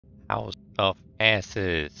House of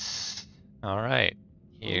Asses. Alright,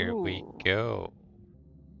 here we Ooh. go.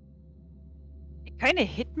 It kind of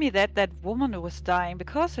hit me that that woman was dying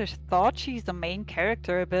because I thought she's the main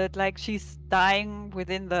character, but like she's dying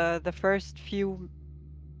within the first few,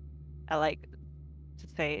 like to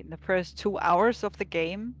say, in the first 2 hours of the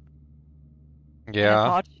game, and I Yeah,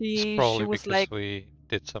 thought it's she probably was because like. we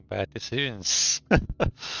did some bad decisions.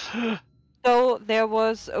 So there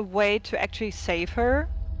was a way to actually save her.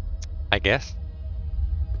 I guess.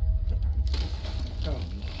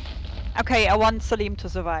 Okay, I want Salim to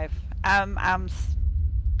survive. I'm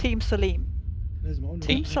Team Salim. لازم اقول له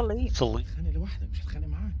Team لا Salim. Salute. اتخانق لوحدك مش هتخانق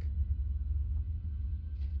معاك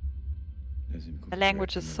لازم يكون The في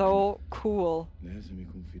language is so cool. لازم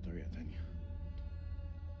يكون في طريقة تانية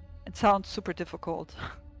It sounds super difficult.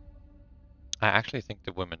 I actually think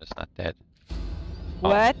the woman is not dead.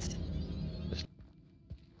 What? This-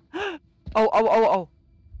 Oh, oh, oh, oh.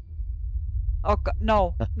 Oh,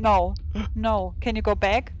 no, no, no. Can you go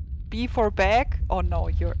back? B for back? Oh no,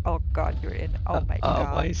 you're. Oh god, you're in. Oh my why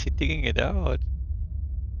god. is he digging it out?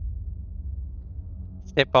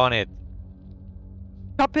 Step on it.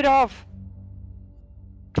 Chop it off.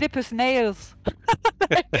 Clip his nails.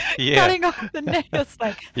 Yeah. Cutting off the nails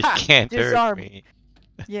like. You Ha! can't hurt Disarmed. me.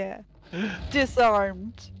 Yeah.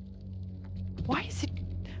 Disarmed. Why is it?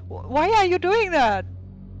 Why are you doing that?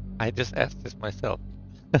 I just asked this myself.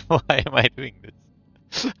 Why am I doing this?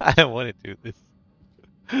 I don't want to do this.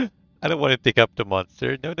 I don't want to pick up the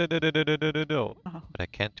monster. No, no, no, no, no, no, no, no, no. Oh. But I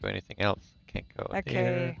can't do anything else. I can't go there.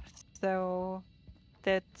 Okay, so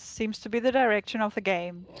that seems to be the direction of the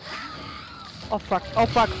game. Oh fuck! Oh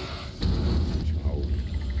fuck! مش معقول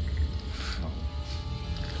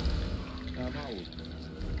معقول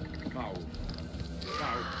معقول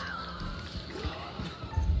معقول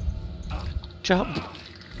Jump!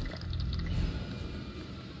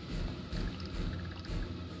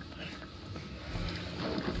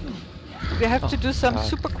 We have to Oh, do some God.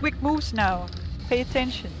 super quick moves now. Pay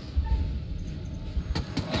attention.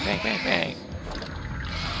 Bang, bang, bang!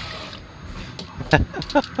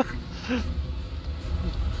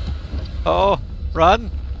 Oh, run!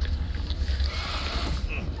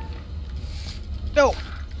 No!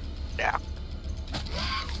 Yeah.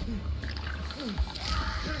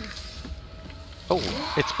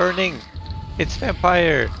 Oh, it's burning! It's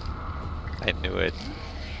vampire! I knew it.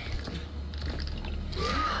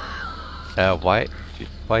 Why?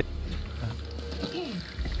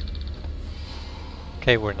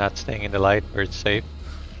 Okay, we're not staying in the light where it's safe.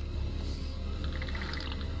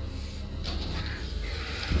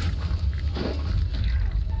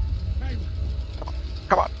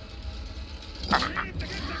 Come on!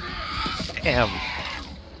 Damn!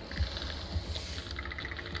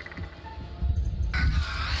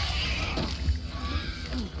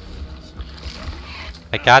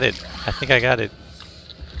 I got it! I think I got it.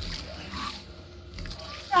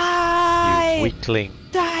 Die! You weakling!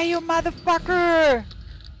 Die, you motherfucker!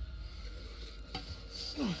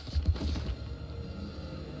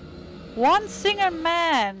 One single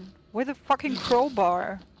man with a fucking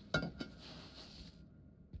crowbar.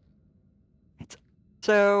 It's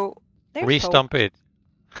so. Re-stomp it!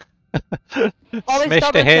 Always Smash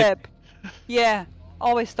double the head! tap. Yeah,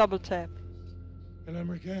 always double tap.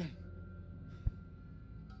 الأمريكان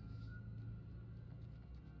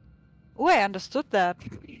Oh, I understood that.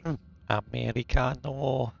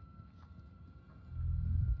 Americano!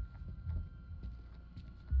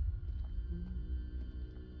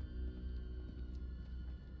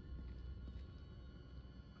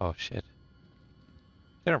 Oh shit.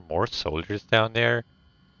 There are more soldiers down there?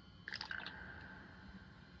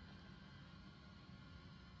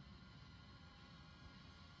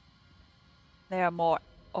 There are more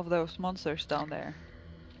of those monsters down there.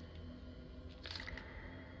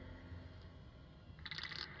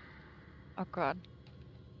 Oh god.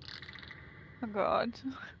 Oh god.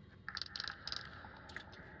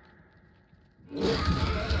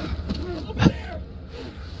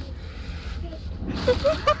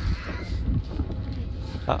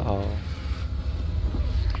 Uh-oh.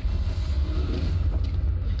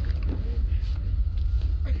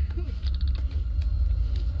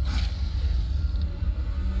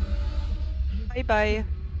 Bye bye.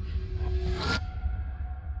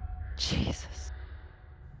 Jesus.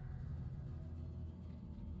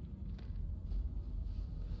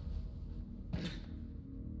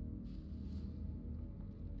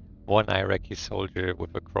 One Iraqi soldier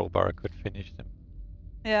with a crowbar could finish them.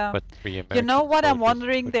 Yeah. But 3 American You know what I'm soldiers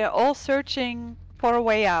wondering? could- They're all searching for a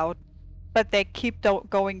way out, but they keep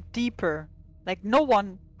going deeper. Like no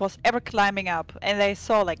one was ever climbing up, and they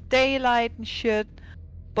saw like daylight and shit.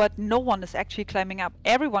 but no one is actually climbing up.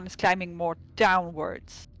 Everyone is climbing more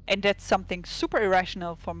downwards. And that's something super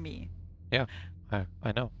irrational for me. Yeah,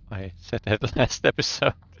 I know. I said that last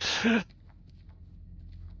episode.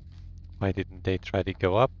 Why didn't they try to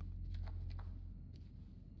go up?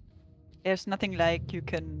 There's nothing like you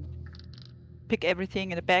can pick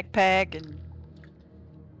everything in a backpack and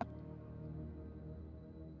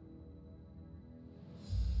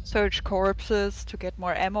search corpses to get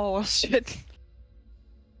more ammo or shit.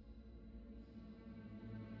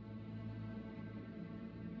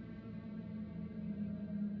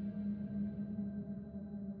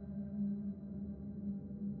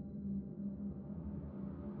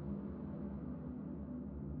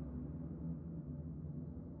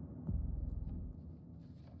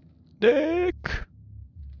 Nick!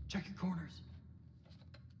 Check your corners.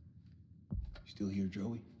 Still here,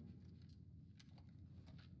 Joey?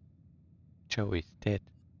 Joey's dead.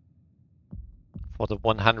 For the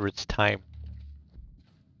 100th time.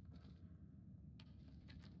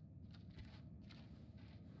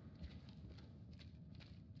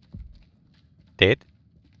 Dead?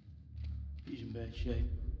 He's in bad shape.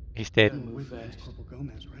 He's dead. Gotta move fast. Corporal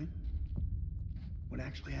Gomez, right? What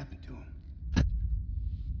actually happened to him?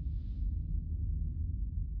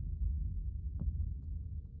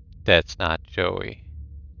 That's not Joey.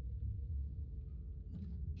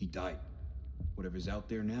 He died. Whatever's out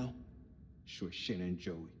there now, sure shit ain't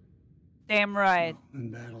Joey. Damn right. Well,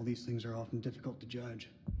 in battle, these things are often difficult to judge.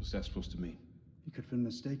 What's that supposed to mean? You could have been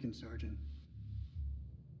mistaken, Sergeant.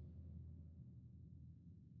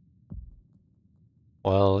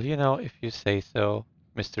 Well, you know, if you say so,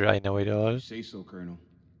 Mr. I Know It All. You say so, Colonel.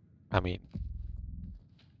 I mean,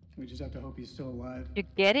 We just have to hope he's still alive. You're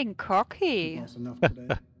getting We've cocky. lost enough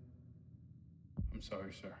today. I'm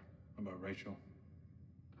sorry, sir. About Rachel.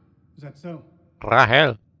 Is that so?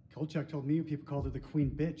 Rahel. Kolchak told me people called her the Queen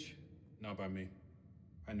Bitch. Not by me.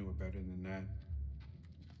 I knew her better than that.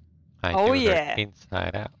 I Oh, knew her yeah.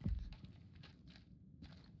 inside out.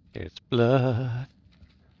 There's blood.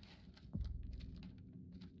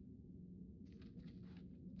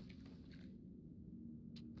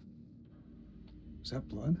 Is that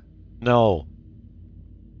blood? No.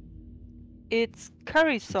 It's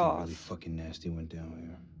curry Something really sauce. fucking nasty went down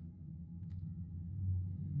here.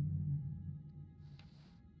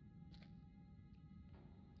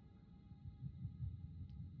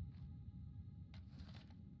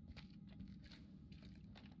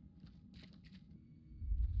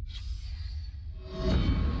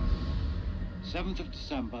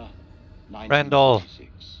 December 7th, Randolph.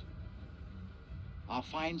 1946. Our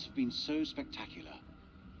finds have been so spectacular,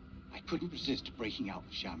 I couldn't resist breaking out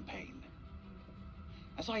the champagne.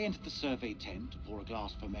 As I entered the survey tent to pour a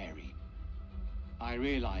glass for Mary, I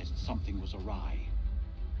realized something was awry.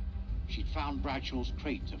 She'd found Bradshaw's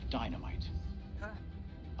crate of dynamite.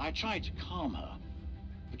 I tried to calm her,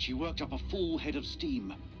 but she worked up a full head of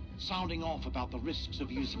steam, sounding off about the risks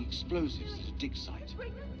of using explosives at a dig site.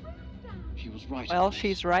 She was right. of Well, course.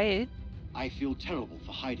 she's right. I feel terrible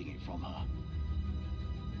for hiding it from her.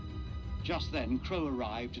 Just then, Crow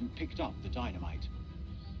arrived and picked up the dynamite.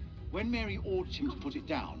 When Mary ordered him to put it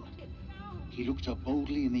down, he looked her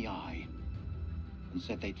boldly in the eye and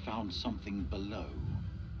said they'd found something below.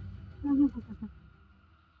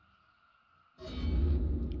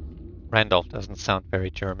 Randolph doesn't sound very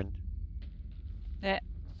German. Yeah.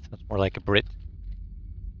 Sounds more like a Brit.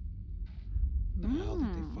 What the hell did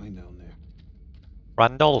Mm. they find down there?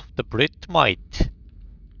 Randolph the Brit might.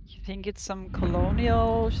 You think it's some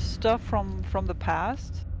colonial stuff from the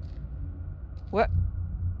past? What?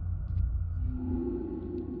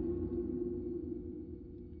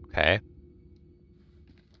 Okay.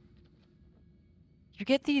 You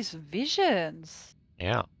get these visions.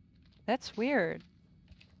 Yeah. That's weird.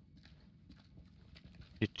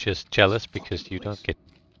 You're just jealous because you don't get.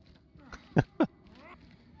 You may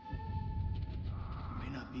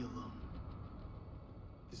not be alone.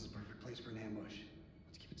 This is a perfect place for an ambush.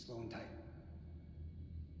 Let's keep it slow and tight.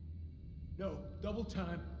 No, double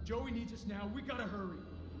time. Joey needs us now. We gotta hurry.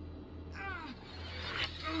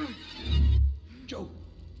 Joe,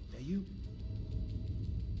 that you?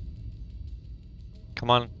 Come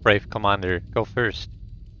on, brave commander, go first.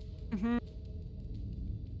 Hmm.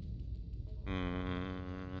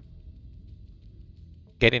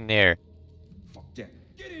 Get in there. Fuck that.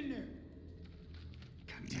 Get in there.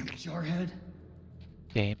 God damn it, jarhead.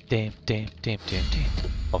 Damn.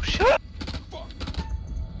 Oh shit.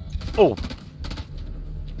 Oh,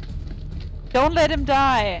 Don't let him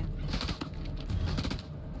die.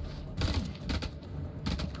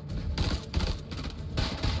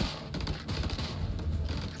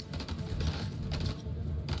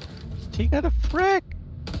 LT got a frick!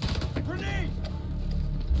 Grenade!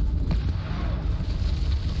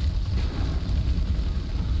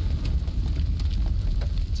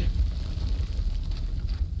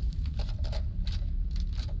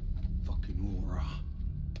 Fucking aura.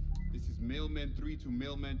 This is Mailman 3 to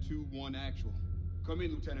Mailman 2-1 actual. Come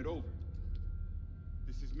in, Lieutenant, over.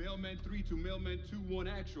 This is Mailman 3 to Mailman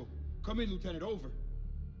 2-1 actual. Come in, Lieutenant, over.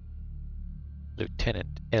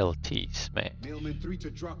 Lieutenant LT Smash. Mailman 3 to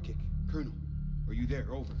Dropkick. Colonel, are you there?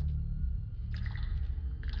 Over.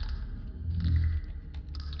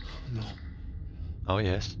 No. Oh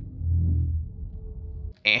yes.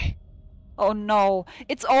 Eh. Oh no,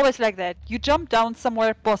 it's always like that. You jump down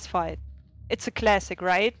somewhere, boss fight. It's a classic,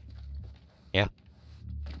 right? Yeah.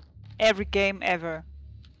 Every game ever.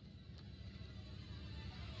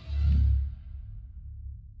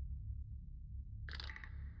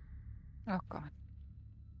 Oh god.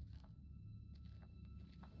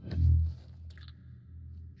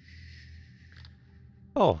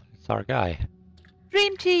 Oh, it's our guy.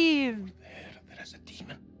 Dream team! There is a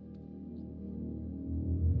demon.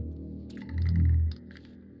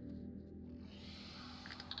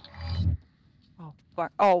 Oh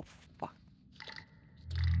fuck. Oh fuck.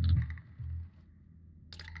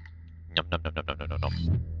 Nom nom nom nom nom nom nom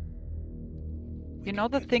nom. You know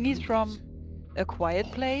the thingies from A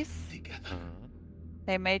Quiet Place? Together.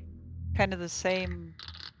 They made kind of the same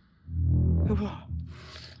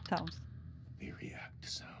sounds. They react to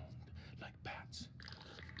sound like bats.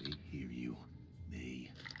 They hear you.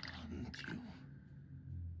 They hunt you.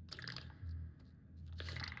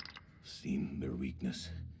 Seen their weakness.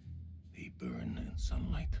 They burn in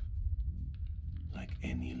sunlight. Like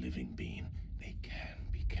any living being, they can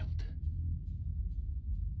be killed.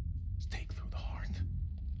 Stake through the heart.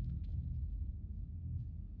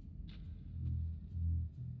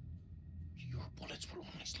 Your bullets will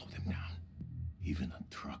only slow them down. Even a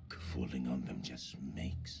truck falling on them just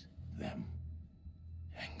makes them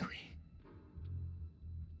angry.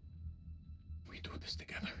 We do this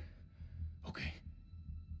together, okay?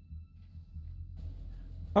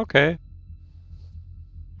 Okay.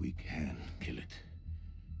 We can kill it.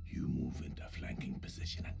 You move into a flanking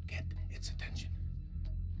position and get its attention.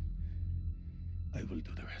 I will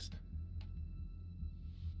do the rest.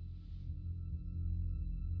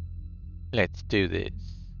 Let's do this.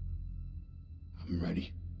 I'm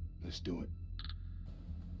ready. Let's do it.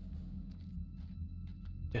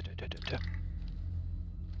 Da, da, da, da, da.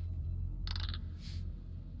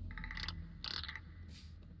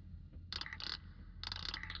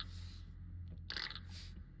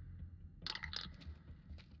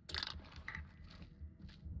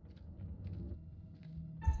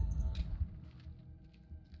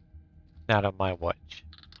 Not on my watch.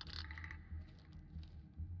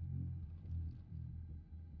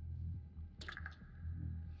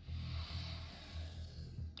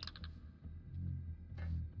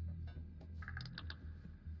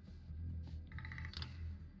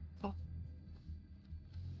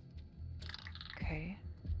 Okay.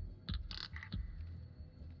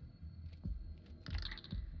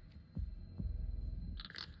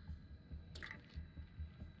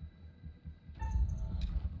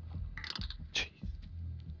 Jeez.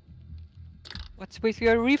 What's with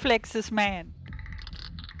your reflexes, man?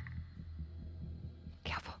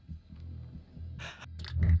 Careful.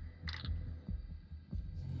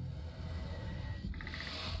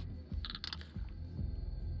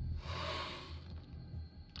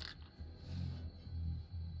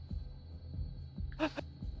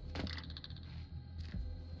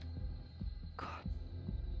 God.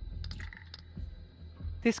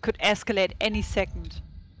 This could escalate any second.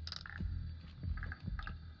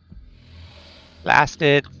 Blast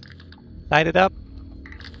it! Light it up!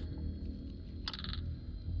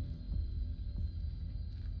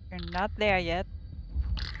 You're not there yet.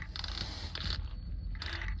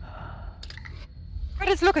 But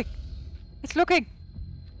it's looking! It's looking!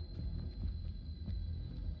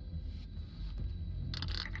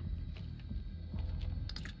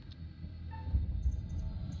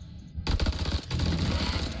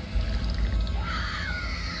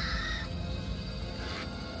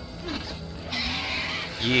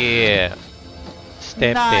 Yeah!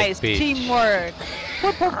 Step Nice it, bitch. teamwork!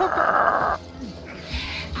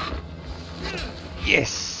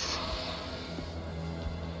 Yes!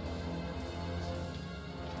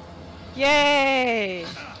 Yay!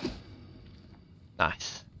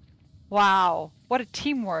 Nice. Wow, what a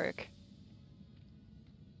teamwork.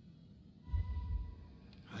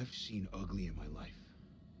 I've seen ugly in my life,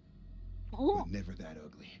 Ooh, but never that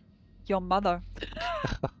ugly. your mother.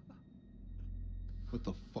 What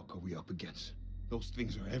the fuck are we up against? Those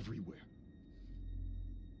things are everywhere.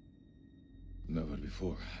 Never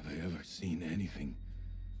before have I ever seen anything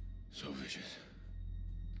so vicious.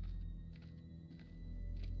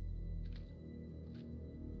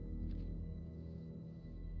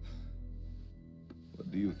 What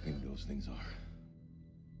do you think those things are?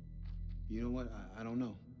 You know what? I don't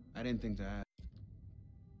know. I didn't think to ask.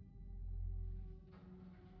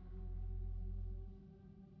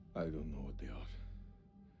 I don't know what they are.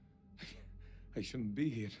 I shouldn't be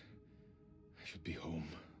here. I should be home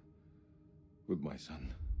with my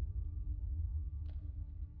son.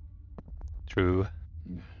 True.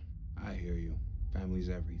 I hear you. Family's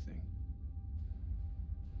everything.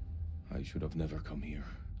 I should have never come here.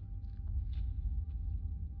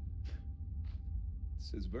 It's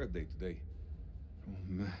his birthday today. Oh,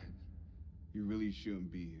 man. You really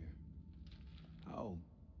shouldn't be here. How old?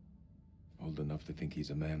 Old enough to think he's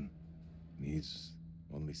a man. And he's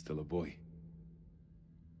only still a boy.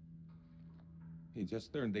 He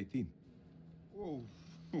just turned 18. Whoa.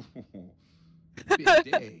 Big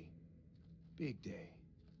day. Big day.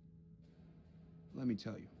 Let me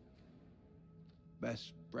tell you.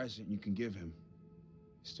 Best present you can give him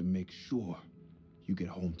is to make sure you get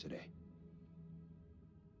home today.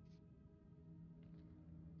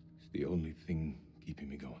 It's the only thing keeping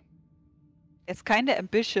me going. It's kind of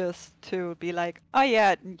ambitious to be like, oh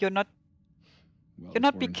yeah, you'll not Well, be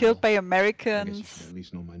we're in killed hell. by I guess you Mm. Americans. should at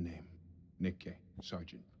least know my name. Nick K.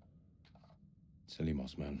 Sergeant.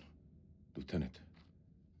 Selimos, man. Lieutenant.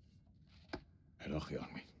 Iraqi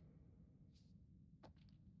Army.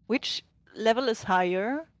 Which level is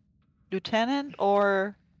higher, lieutenant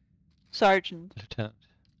or sergeant? Lieutenant.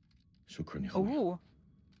 Shukran, ya Khoi. Ooh,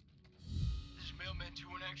 This is Mailman 2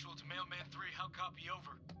 on actual to Mailman 3. How copy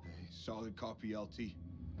over? Hey, solid copy, LT.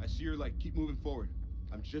 I see your light. Keep moving forward.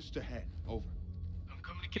 I'm just ahead. Over. I'm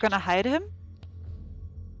coming to you're get gonna hide him?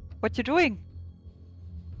 What you doing?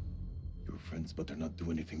 You're friends, but they're not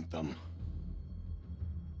doing anything dumb.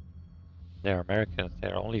 They're Americans.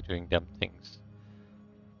 They're only doing dumb things.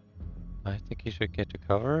 I think you should get to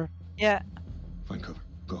cover. Yeah, Find cover.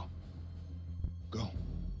 Go. Go.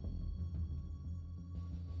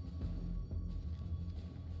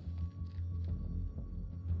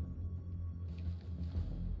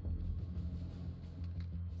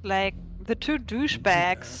 like the two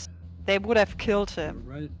douchebags, they would have killed him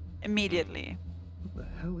Right? immediately. What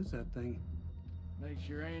the hell is that thing? Makes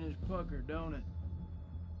your anus pucker, don't it?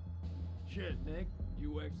 Shit, Nick,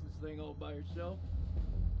 you wax this thing all by yourself?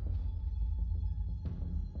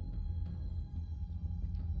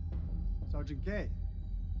 Sergeant K.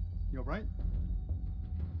 You alright?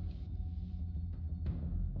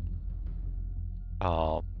 I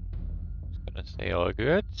was gonna say all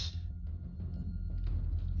good.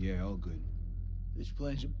 Yeah, all good. This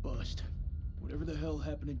plan's a bust. Whatever the hell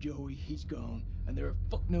happened to Joey, he's gone, and there are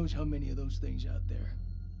fuck knows how many of those things out there.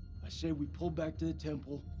 I say we pull back to the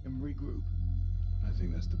temple and regroup. I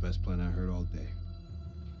think that's the best plan I heard all day.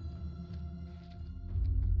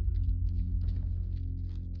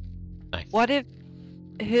 Nice. What if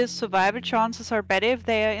his survival chances are better if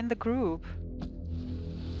they are in the group?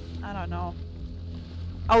 I don't know.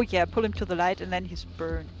 Oh yeah, pull him to the light and then he's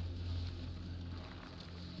burned.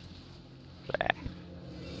 Blah.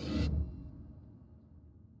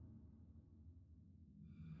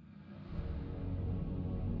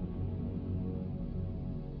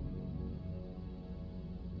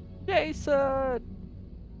 Jason!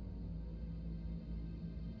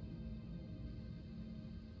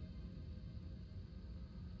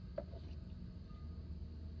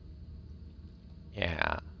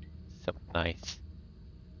 Yeah, some nice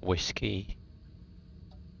whiskey.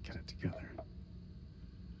 Get it together.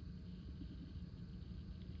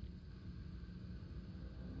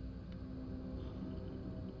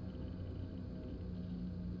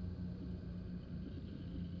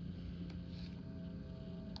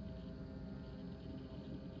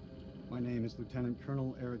 My name is Lieutenant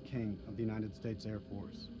Colonel Eric King of the United States Air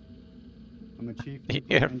Force. I'm a chief The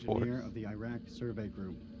nuclear Air engineer Force. of the Iraq Survey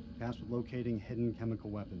Group, tasked with locating hidden chemical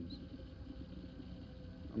weapons.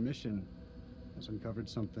 Our mission has uncovered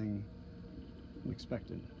something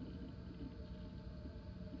unexpected.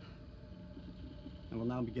 I will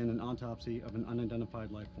now begin an autopsy of an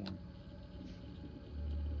unidentified life form.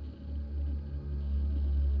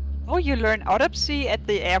 Oh, you learn autopsy at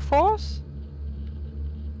the Air Force?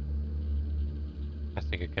 I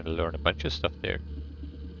think you can learn a bunch of stuff there.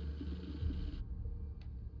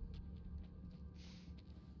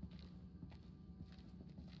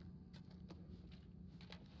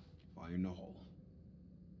 Find the hole.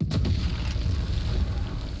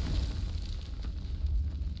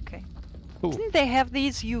 Okay. Ooh. Didn't they have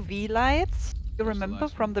these UV lights? You That's the remember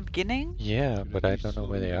last from one. the beginning? Yeah, Should but at I least don't know slow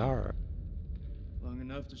where you they down. are. Long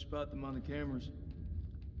enough to spot them on the cameras.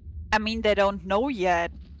 I mean, they don't know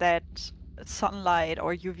yet that sunlight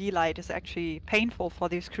or UV light is actually painful for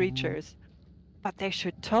these creatures. But they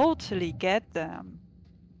should totally get them.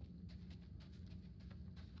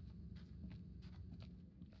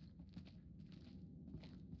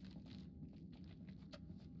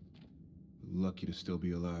 Lucky to still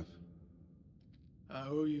be alive. I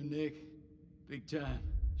owe you, Nick. Big time.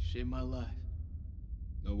 You saved my life.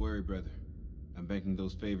 Don't worry, brother. I'm banking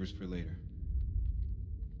those favors for later.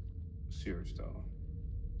 Sierra Stella,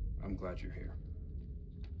 I'm glad you're here.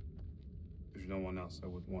 There's no one else I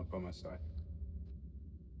would want by my side.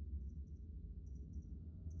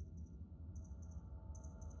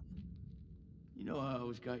 You know I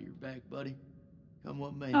always got your back, buddy. Come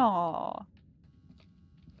what may. Oh,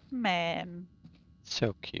 man.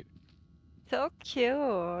 So cute. So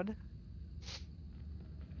cute.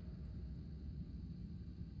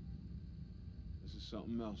 This is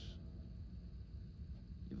something else.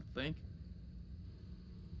 You think?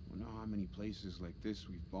 Wonder how many places like this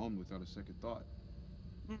we've bombed without a second thought.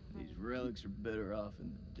 These relics are better off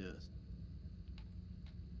in the dust.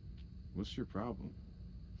 What's your problem?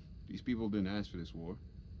 These people didn't ask for this war.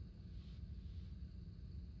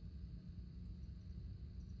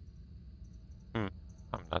 I'm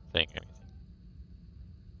not saying anything.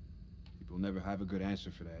 People never have a good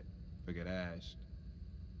answer for that. If I get asked.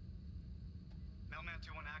 Mailman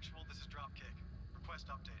 2-1 actual, this is Dropkick. Request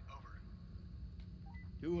update, over.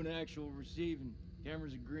 2 in actual receiving.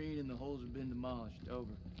 Cameras are green and the holes have been demolished.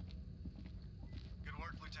 Over. Good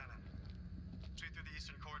work, Lieutenant. Retreat through the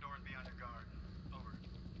eastern corridor and be on your guard. Over.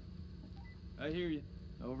 I hear you.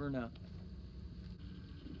 Over and out.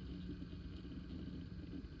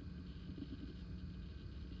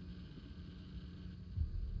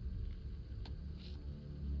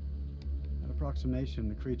 At approximation,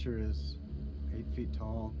 the creature is 8 feet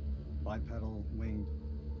tall, bipedal, winged.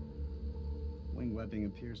 Wing webbing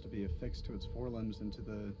appears to be affixed to its forelimbs into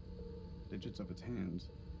the digits of its hands.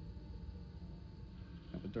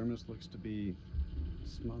 Epidermis looks to be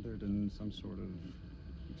smothered in some sort of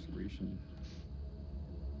excretion.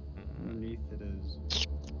 Underneath it is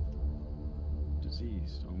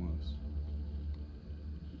diseased, almost.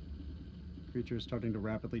 The creature is starting to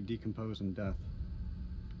rapidly decompose in death.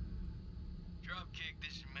 Dropkick,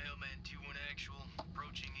 this is Mailman 2-1 actual.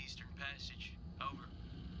 Approaching Eastern Passage. Over.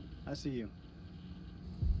 I see you.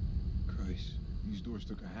 Christ, these doors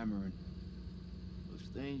took a hammering. Those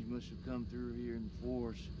things must have come through here in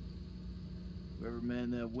force. Whoever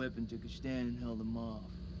manned that weapon took a stand and held them off.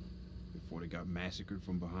 Before they got massacred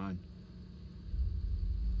from behind.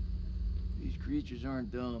 These creatures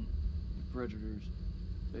aren't dumb. They're predators.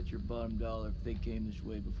 Bet your bottom dollar if they came this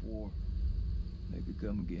way before, they could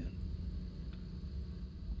come again.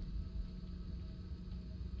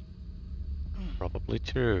 Probably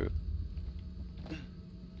true.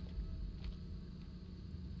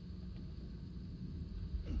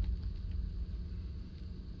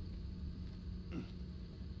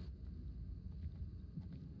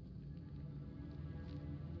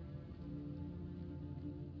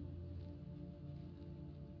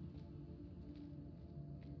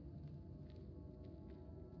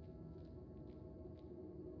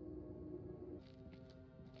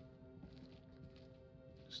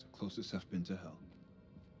 It's the closest I've been to hell.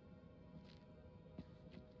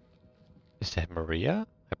 Is that Maria?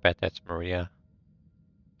 I bet that's Maria.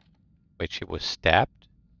 Wait, she was stabbed?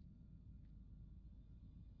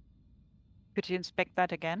 Could you inspect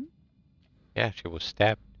that again? Yeah, she was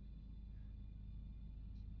stabbed.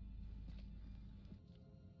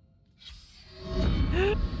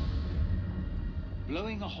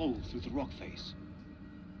 Blowing a hole through the rock face,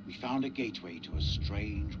 we found a gateway to a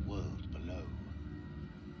strange world below.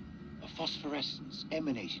 A phosphorescence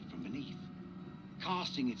emanated from beneath,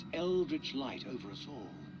 casting its eldritch light over us all.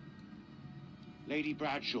 Lady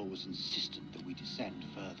Bradshaw was insistent that we descend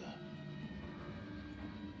further.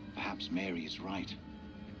 Perhaps Mary is right,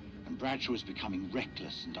 and Bradshaw is becoming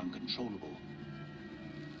reckless and uncontrollable.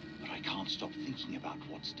 But I can't stop thinking about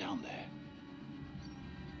what's down there.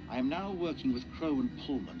 I am now working with Crow and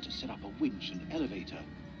Pullman to set up a winch and elevator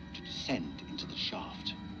to descend into the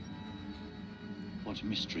shaft. What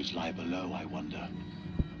mysteries lie below, I wonder,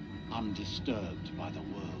 undisturbed by the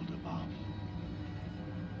world above.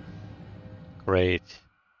 Great.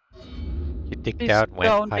 You digged Please out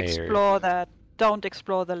don't vampires. explore that. Don't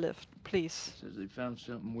explore the lift, please. Says they found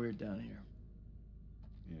something weird down here.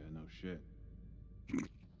 Yeah, no shit.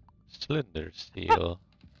 Cylinder steel.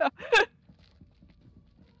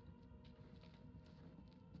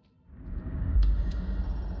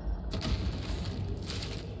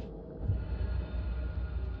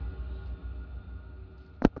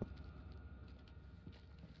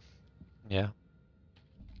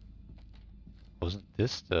 Wasn't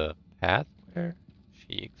this the path where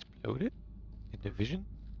she exploded in the vision?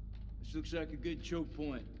 This looks like a good choke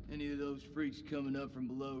point. Any of those freaks coming up from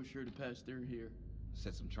below are sure to pass through here.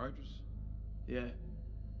 Set some charges. Yeah.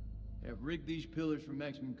 Have rigged these pillars for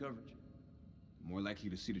maximum coverage. More likely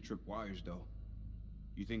to see the trip wires, though.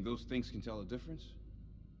 You think those things can tell a difference?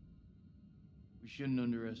 We shouldn't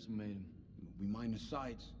underestimate them. We mine the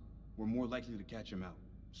sides. We're more likely to catch them out.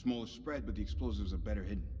 Smaller spread, but the explosives are better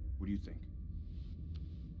hidden. What do you think?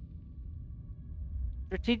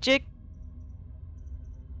 Strategic.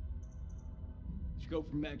 Let's go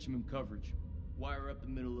for maximum coverage. Wire up the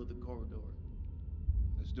middle of the corridor.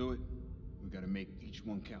 Let's do it. We gotta make each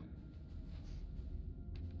one count.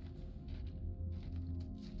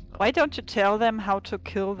 Why don't you tell them how to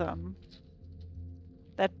kill them?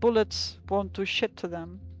 That bullets won't do shit to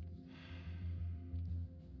them.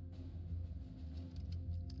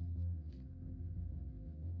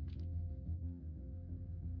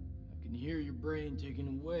 I can hear your brain taking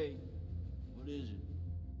away. What is it?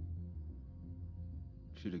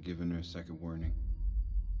 Should have given her a second warning.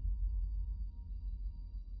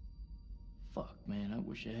 Fuck, man, I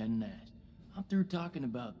wish I hadn't asked. I'm through talking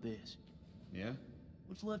about this. Yeah?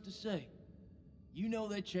 What's left to say? You know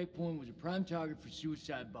that checkpoint was a prime target for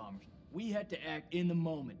suicide bombers. We had to act in the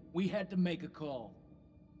moment. We had to make a call.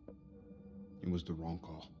 It was the wrong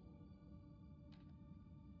call.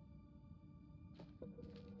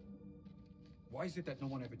 Why is it that no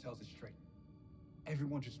one ever tells us straight?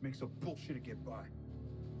 Everyone just makes up bullshit to get by.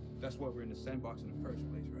 That's why we're in the sandbox in the first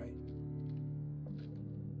place, right?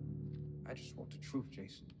 I just want the truth,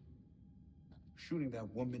 Jason. Shooting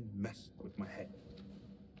that woman messed with my head.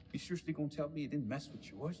 You seriously gonna tell me it didn't mess with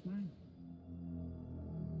yours, man?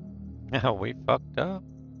 Now we fucked up.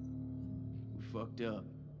 We fucked up.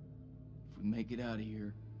 If we make it out of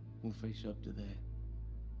here, we'll face up to that.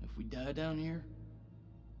 If we die down here,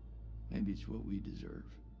 maybe it's what we deserve.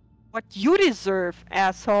 What you deserve,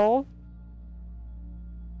 asshole.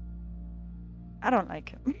 I don't like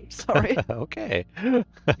him. Sorry. Okay. You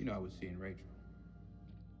know I was seeing Rachel.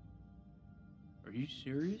 Are you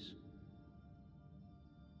serious?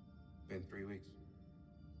 Been 3 weeks.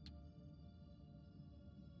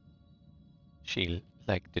 She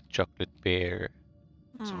liked the chocolate bear.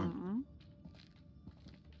 Hmm.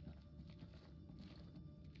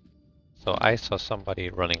 So I saw somebody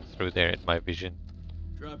running through there in my vision.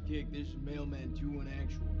 Dropkick, this is Mailman 2-1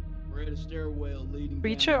 actual. We're at a stairwell leading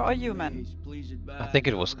Creature down or to the human? maze. Please advise. I think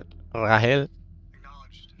it was cover. Rahel.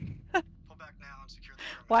 Acknowledged. Pull back now and secure the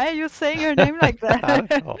perimeter. Why are you saying her name like I that?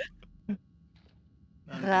 don't know.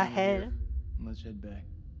 Not a thing Rahel. here. Let's head back.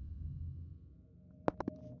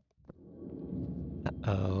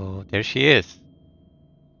 Oh, there she is.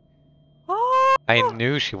 Oh! I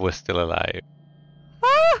knew she was still alive.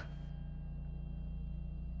 Ah!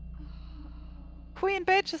 Queen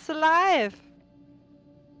Bitch is alive.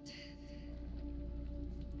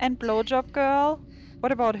 And Blowjob Girl?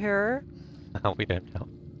 What about her? We don't know.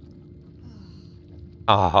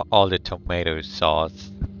 Ah, all the tomato sauce.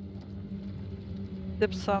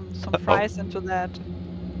 Dip some fries into that.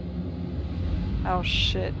 Oh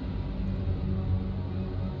shit.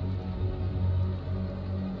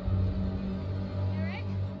 Eric?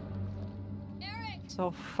 Eric, So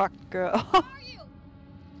fuck girl. where are you?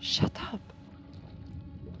 Shut up.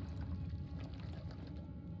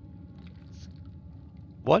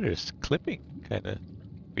 Water's clipping, kinda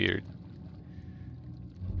weird.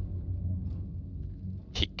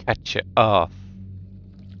 He cut you off.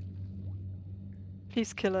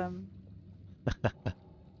 Please kill him.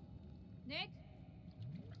 Nick?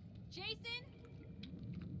 Jason?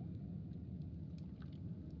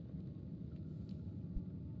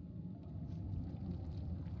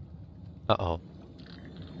 Uh-oh.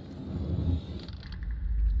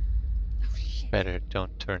 Oh shit. Better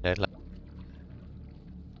don't turn that light.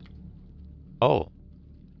 Oh,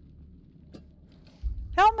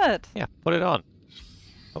 Helmet! yeah, put it on.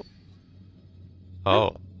 Oh.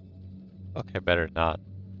 Oh. Okay, better not.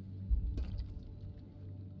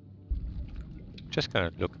 Just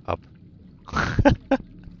gonna look up.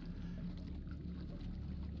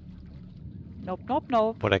 Nope, nope,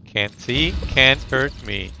 nope. What I can't see can't hurt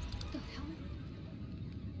me.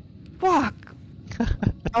 Fuck!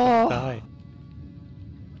 Oh. Die.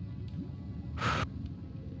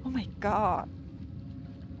 Oh my god.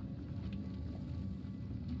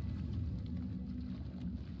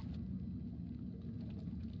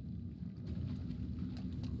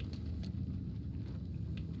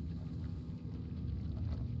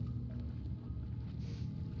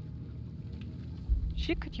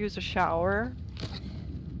 She could use a shower.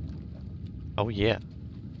 Oh yeah.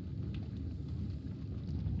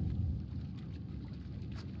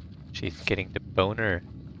 She's getting the boner.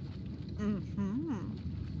 Mm-hmm.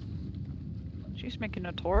 She's making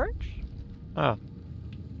a torch? Oh,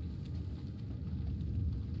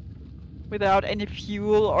 Without any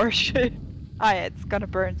fuel or shit. Ah, yeah, it's gonna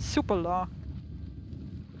burn super long.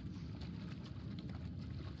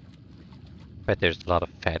 bet there's a lot of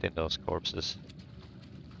fat in those corpses.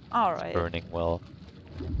 Alright. Burning well.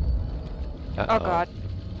 Oh god.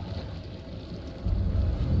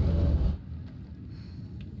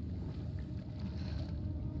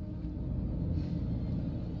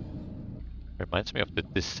 Reminds me of the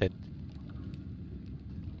Descent.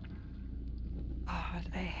 God,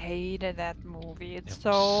 I hated that movie. It's It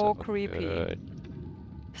was so creepy. good.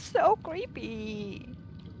 So creepy.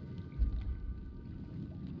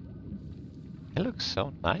 It looks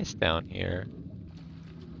so nice down here.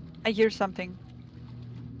 I hear something.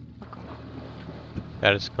 Oh god.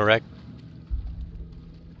 That is correct.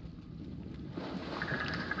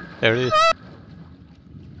 There it is.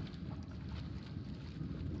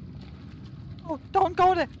 Oh, don't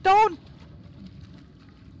go there! Don't!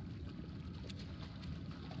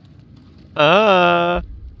 Ah!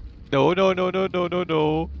 No, no, no, no, no, no,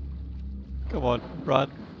 no. Come on, run,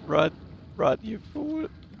 run, run, you fool.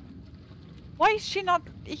 Why is she not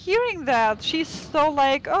hearing that? She's so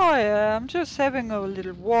like, oh yeah, I'm just having a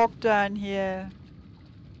little walk down here.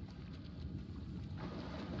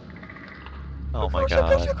 Oh my Oh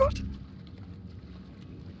god. god.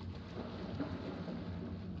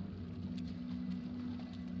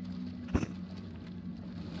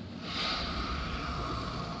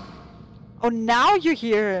 Oh, now you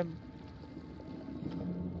hear him.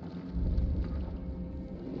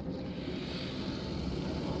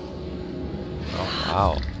 Oh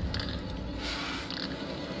wow.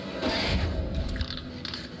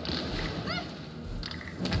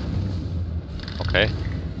 Okay.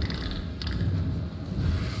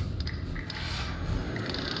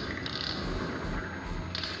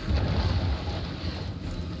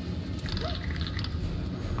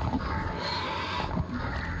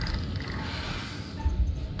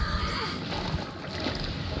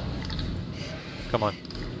 Come on.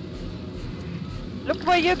 Look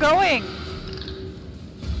where you're going.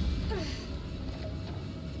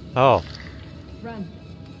 Oh. Run.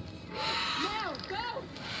 Now, go!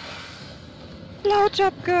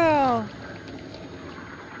 Blowjob girl.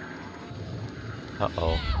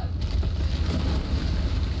 Uh-oh.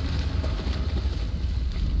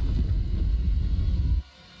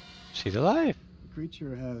 She's alive. The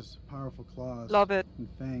creature has powerful claws Love it. and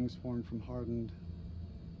fangs formed from hardened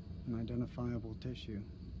and identifiable tissue.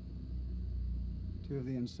 Two of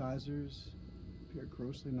the incisors appear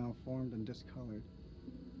grossly malformed and discolored,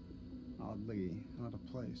 oddly out of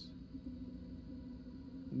place.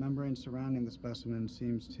 The membrane surrounding the specimen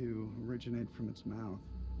seems to originate from its mouth.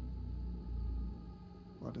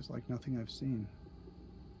 Blood is like nothing I've seen.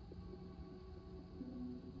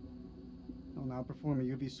 I'll now perform a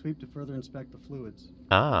UV sweep to further inspect the fluids.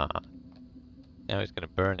 Ah. Now he's gonna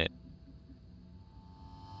burn it.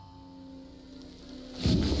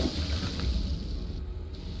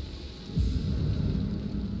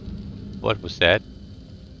 What was that?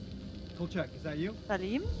 Kolchak, is that you?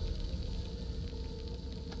 Salim?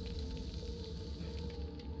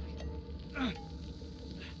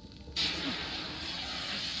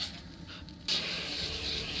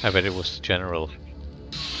 I bet it was General.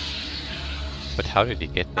 But how did he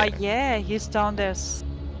get there? Yeah, he's down there.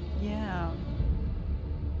 Yeah.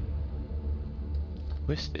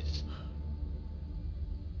 Who is this?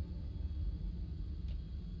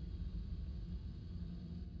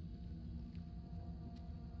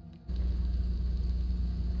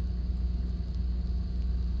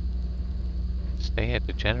 Stay at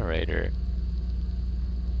the generator.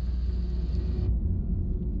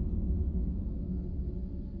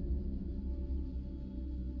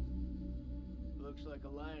 Looks like a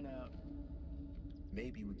line out.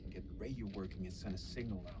 Maybe we can get the radio working and send a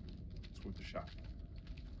signal out. It's worth a shot.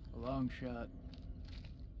 A long shot.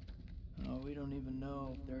 Oh, we don't even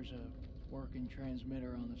know if there's a working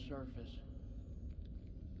transmitter on the surface.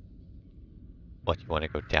 What, you want to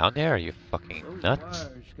go down there? Are you fucking Those nuts?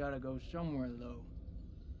 wires gotta go somewhere, though.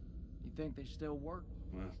 You think they still work?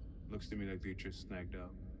 Well, looks to me like they're just snagged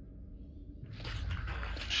up.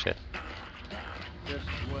 Shit. Just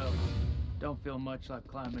as well. Don't feel much like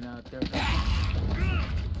climbing out there.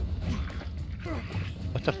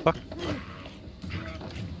 What the fuck?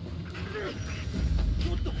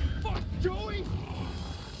 What the fuck, Joey?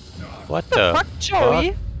 What the Fuck,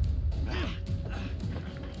 Joey.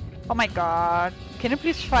 Oh my god. Can you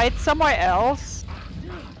please fight somewhere else?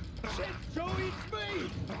 Shit, Joey, it's me!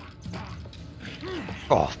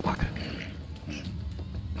 Oh fuck.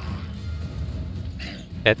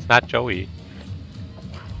 That's not Joey.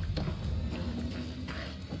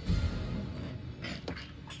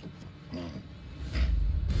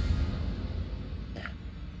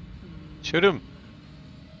 Shoot him!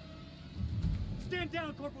 Stand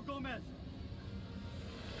down, Corporal Gomez.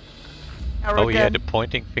 Oh yeah, the Arrogant.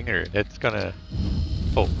 pointing finger. That's gonna...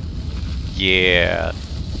 Oh. Yeah.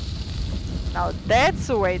 Now that's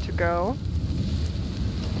the way to go.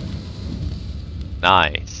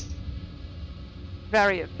 Nice.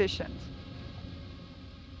 Very efficient.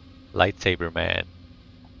 Lightsaber man.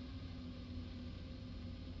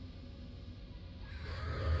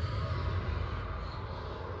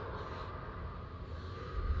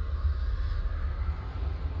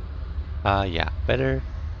 Yeah, better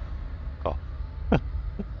go.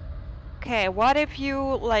 Okay, what if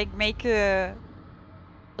you like make a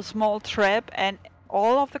small trap and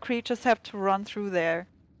all of the creatures have to run through there,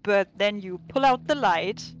 but then you pull out the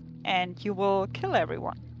light and you will kill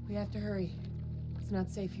everyone. We have to hurry. It's not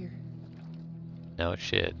safe here. No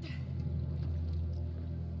shit.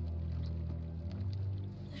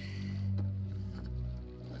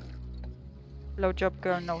 Blowjob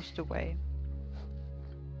girl knows the way.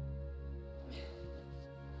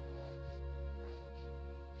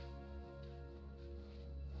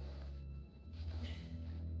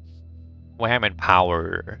 Wham and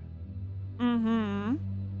power. Mm-hmm.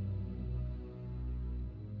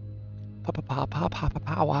 Pa pa pa pa pa pa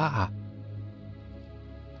power.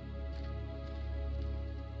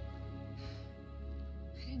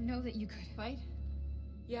 I didn't know that you could fight.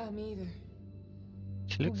 Yeah, me either.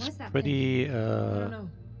 She What looks was that pretty, thing? I don't know.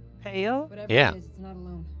 Pale? Whatever Yeah. it is, it's not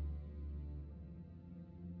alone.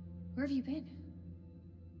 Where have you been?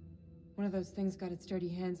 One of those things got its dirty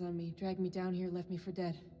hands on me, dragged me down here, left me for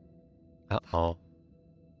dead. Uh-oh.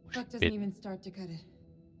 Luck doesn't Bit, even start to cut it.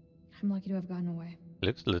 I'm lucky to have gotten away.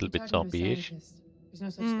 looks a little You're bit talking to a zombie-ish. scientist. There's no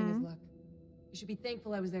such thing as Mhm. luck. You should be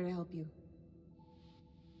thankful I was there to help you.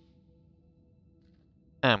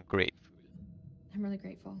 I'm grateful. I'm really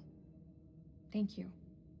grateful. Thank you.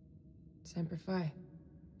 Semper Fi.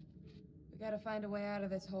 We gotta find a way out of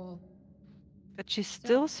this hole. But she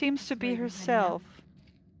still seems to that's where be you've been hiding out. herself.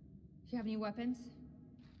 Do you have any weapons?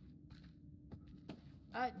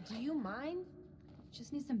 Do you mind?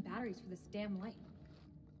 Just need some batteries for this damn light.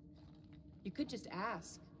 You could just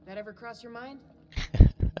ask. That ever cross your mind?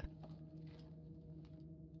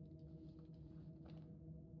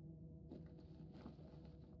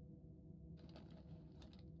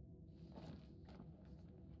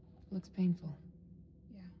 Looks painful.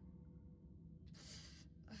 Yeah.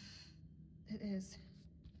 It is.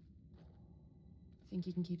 Think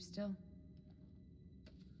you can keep still?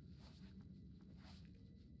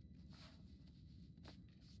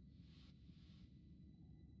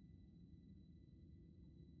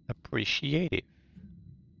 Appreciative.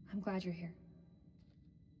 I'm glad you're here.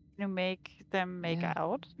 You make them make Yeah.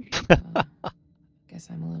 out. Guess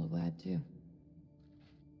I'm a little glad too.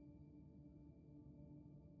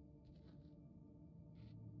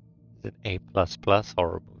 It's an A++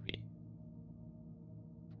 horror movie.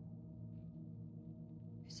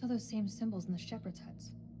 I saw those same symbols in the shepherd's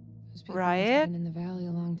huts. Those people must Riot? have been in the valley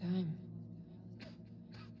a long time.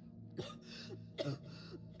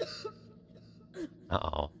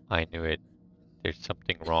 Uh-oh, I knew it. There's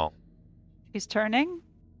something wrong. He's turning.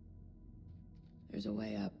 There's a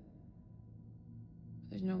way up.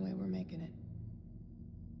 There's no way we're making it.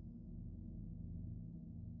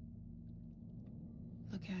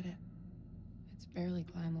 Look at it. It's barely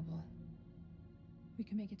climbable. We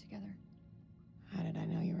can make it together. How did I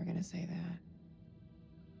know you were gonna say that?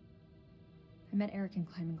 I met Eric in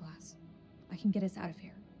climbing class. I can get us out of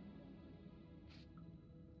here.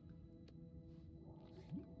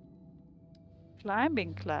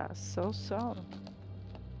 Climbing class. So.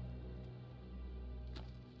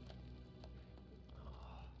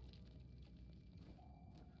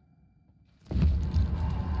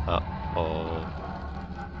 Uh-oh.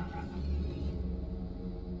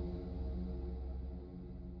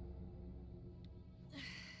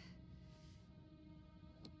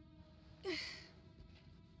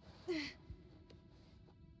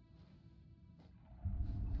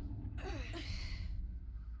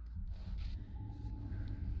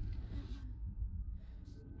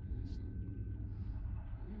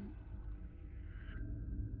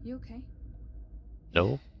 You okay?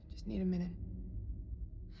 No? Just need a minute.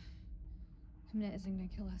 A minute isn't gonna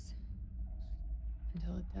kill us.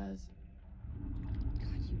 Until it does.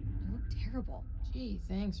 God, you look terrible. Gee,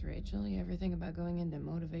 thanks, Rachel. You ever think about going into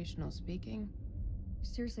motivational speaking?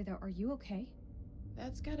 Seriously though, are you okay?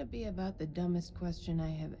 That's gotta be about the dumbest question I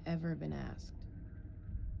have ever been asked.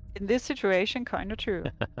 In this situation, kind of true.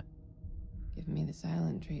 Give me the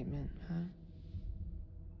silent treatment, huh?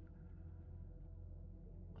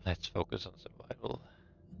 Let's focus on survival.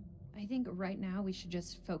 I think right now we should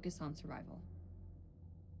just focus on survival.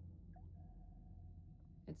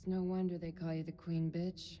 It's no wonder they call you the queen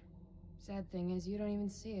bitch. Sad thing is, you don't even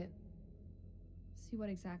see it. See what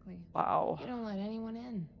exactly? Wow. You don't let anyone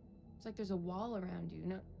in. It's like there's a wall around you.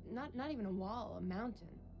 No, not even a wall, a mountain.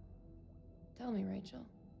 Tell me, Rachel.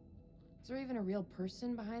 Is there even a real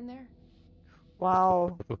person behind there?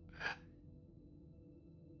 Wow.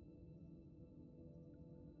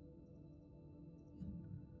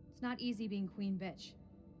 It's not easy being queen bitch.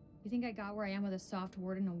 You think I got where I am with a soft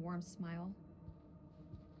word and a warm smile?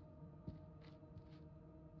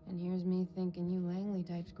 And here's me thinking you Langley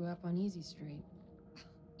types grew up on Easy Street.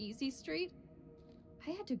 Easy Street?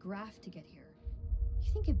 I had to graft to get here.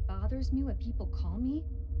 You think it bothers me what people call me?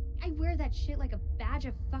 I wear that shit like a badge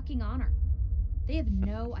of fucking honor. They have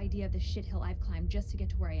no idea of the shithill I've climbed just to get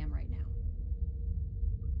to where I am right now.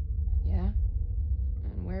 Yeah?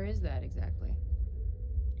 And where is that exactly?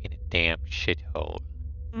 In a damn shithole.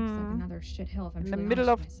 Looks like another shithill if I'm In the truly middle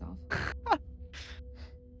honest of with myself.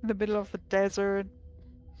 in the middle of the desert.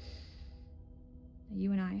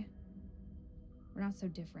 You and I, we're not so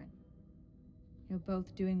different. You know,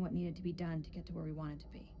 both doing what needed to be done to get to where we wanted to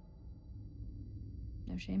be.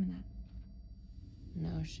 No shame in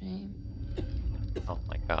that. No shame. Oh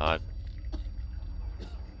my god.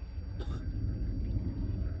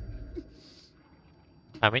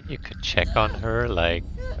 I mean, you could check on her, like,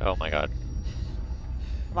 oh my god.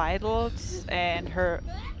 Vitals and her.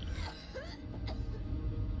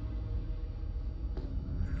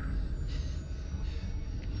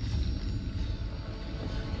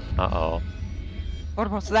 Uh-oh.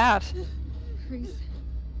 What was that? Chris,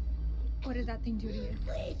 what did that thing do to you?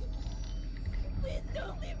 Please! Please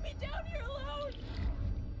don't leave me down here alone!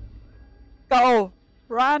 Go!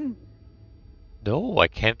 Run! No, I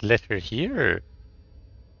can't let her hear.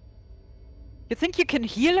 You think you can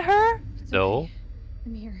heal her? It's No. okay.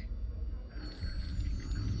 I'm here.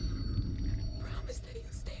 Promise that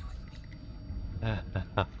you'll stay with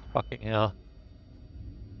me. Fucking hell.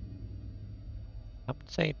 I'm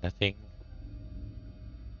saying nothing.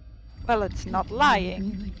 Well, it's not Me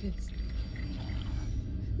lying. like this.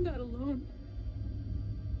 Not alone.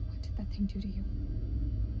 What did that thing do to you?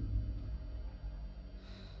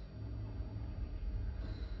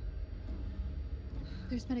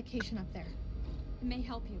 There's medication up there. It may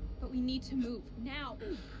help you, but we need to move now.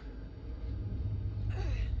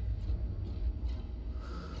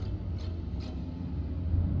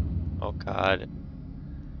 Oh god.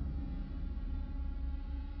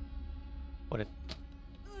 What a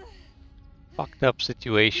fucked up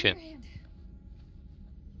situation.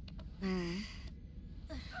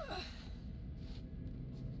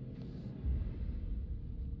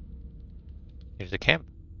 Here's a camp.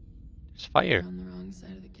 There's fire. We're on the wrong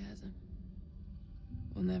side of the chasm.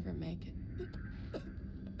 We'll never make it.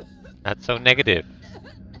 Not so negative,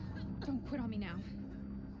 Don't quit on me now.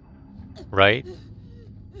 right?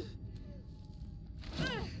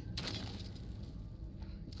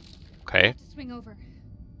 Okay. Just swing over.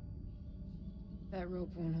 That rope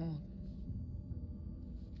won't hold.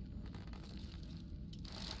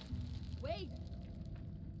 Wait!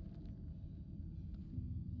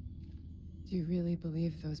 Do you really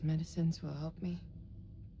believe those medicines will help me?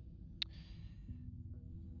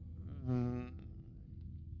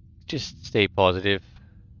 Just stay positive.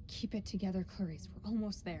 Keep it together, Clarice. We're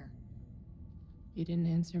almost there. You didn't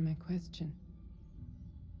answer my question.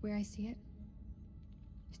 Where I see it,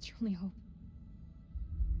 it's your only hope.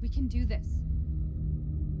 We can do this.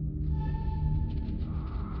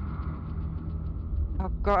 Oh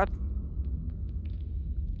god.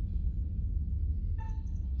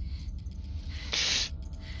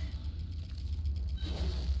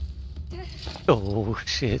 Oh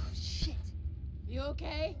shit. Shit. You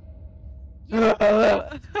okay? You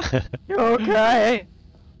okay?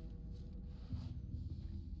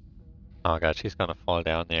 Oh god, she's gonna fall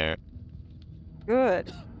down there.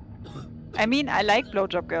 Good. I mean, I like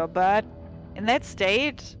Blowjob Girl, but in that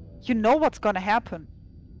state, you know what's gonna happen.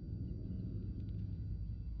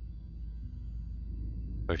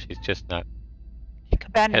 Or she's just not.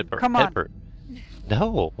 Ben, Help her, come help on. her.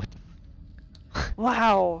 No! What the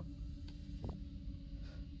Wow.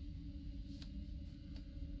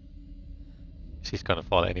 She's gonna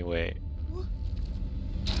fall anyway.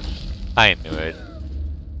 I knew it.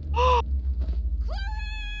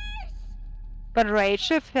 But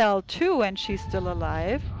Rachel fell too and she's still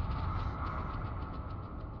alive.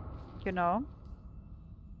 You know?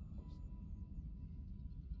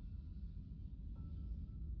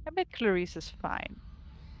 I bet Clarice is fine.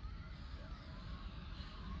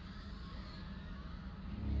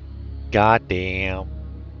 God damn.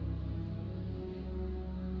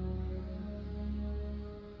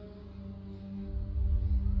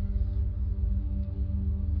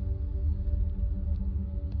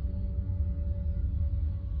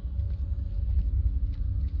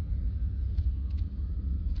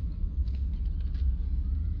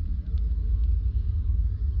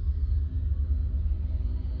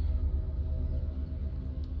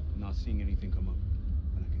 I'm not seeing anything come up,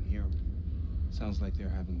 but I can hear them. Sounds like they're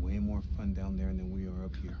having way more fun down there than we are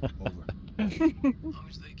up here. Over. As long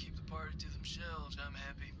as they keep the party to themselves, I'm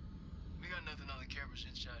happy. We got nothing on the cameras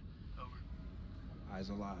inside. Over. Eyes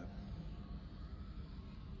alive.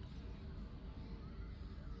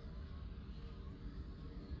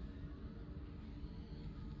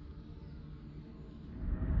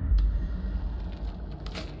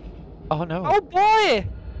 Oh no. Oh boy!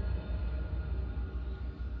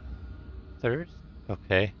 Third?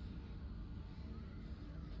 Okay.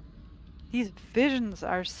 These visions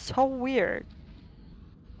are so weird.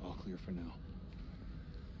 All clear for now.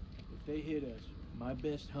 If they hit us, my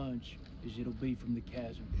best hunch is it'll be from the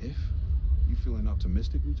chasm. If? You feeling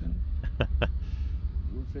optimistic, Lieutenant?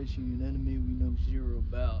 We're facing an enemy we know zero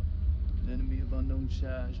about. An enemy of unknown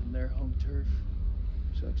size on their home turf.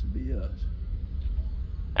 Sucks to be us.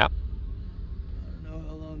 Yeah. I don't know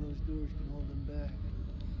how long those doors can hold them back.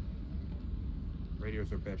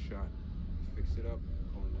 Radio's our best shot. Fix it up,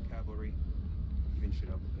 call in the cavalry, even shit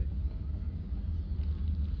up a bit.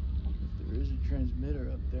 If there is a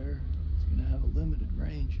transmitter up there, it's gonna have a limited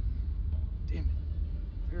range. Damn it.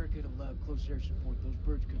 If Eric had allowed close air support, those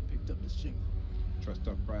birds could have picked up the signal. Trust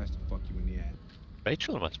our prize to fuck you in the ad.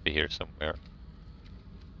 Rachel must be here somewhere.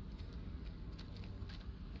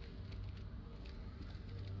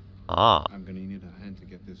 Ah. I'm gonna need a hand to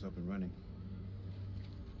get this up and running.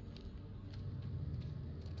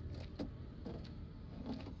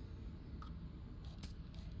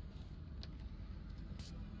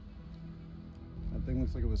 That thing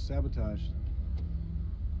looks like it was sabotaged.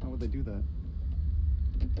 How would they do that?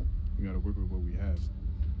 We gotta work with what we have.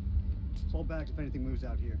 Fall back if anything moves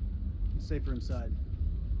out here. It's safer inside.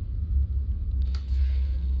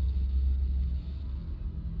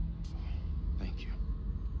 Thank you.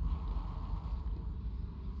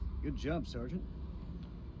 Good job, Sergeant.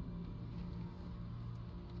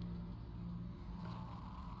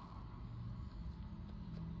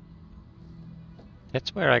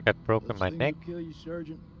 That's where I got broken my Those neck. things will kill you,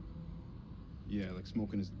 Sergeant. Yeah, like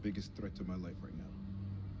smoking is the biggest threat to my life right now.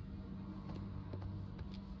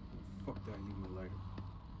 Fuck that, leave me a lighter.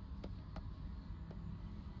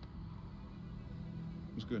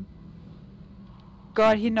 What's good?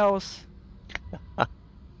 God, he knows.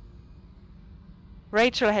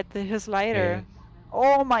 Rachel had his lighter. Yes.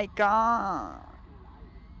 Oh my god.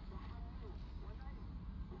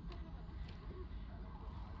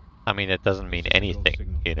 I mean, it doesn't mean It's just a ghost anything,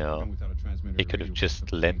 signal. you Even know. without a transmitter, He the could have radio just picks up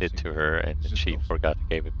the same lent it to signal. her and It's then just she ghost. forgot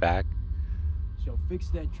to give it back. So fix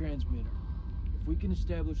that transmitter. If we can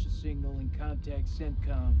establish a signal and contact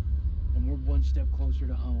CENTCOM, then we're one step closer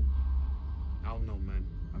to home. I don't know, man.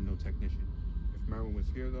 I'm no technician. If Merwin was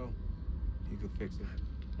here, though, he could fix it.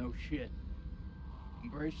 No shit.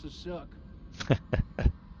 Embrace the suck.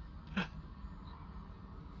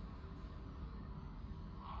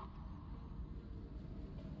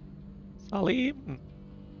 Salim.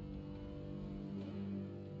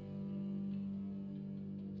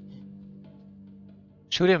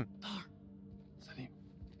 Shoot him. سليم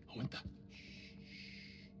هو انت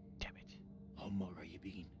Damn it. هم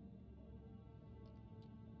قريبين.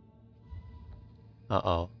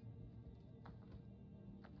 Uh-oh.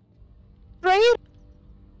 Right?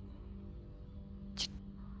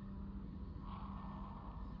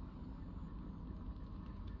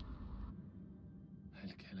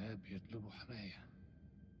 الكلاب بيطلبوا حماية.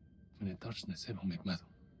 ما نقدرش نسيبهم يجمدوا.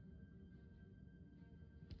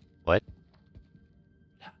 What?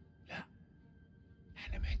 لا لا.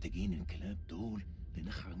 احنا محتاجين الكلاب دول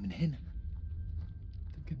لنخرج من هنا.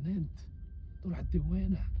 انت اتجننت. دول على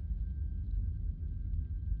الديوانة.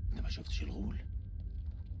 انت ما شفتش الغول؟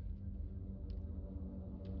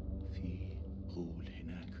 في غول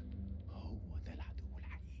هناك. هو ده العدو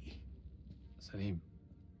الحقيقي. سليم.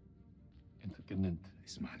 انت اتجننت.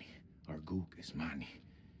 اسمعني ارجوك اسمعني.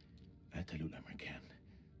 قتلوا الامريكان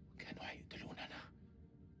كانوا هيقتلونا انا.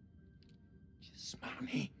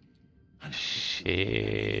 اسمعني. انا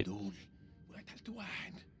Shit. دول وقتلت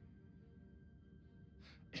واحد.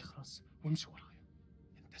 اخرس وامشي ورايا.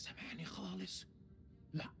 انت سامعني خالص؟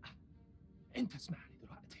 لا انت اسمعني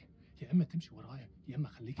دلوقتي. يا اما تمشي ورايا يا اما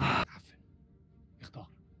خليك تعفن. اختار.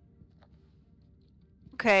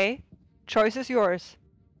 Okay, choice is yours.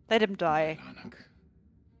 Let him die.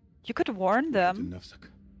 You could warn them.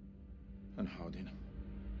 نفسك. أنا هقعد هنا.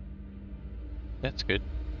 That's good.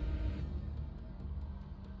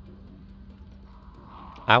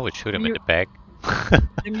 I would shoot him in the back.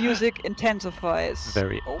 The music intensifies.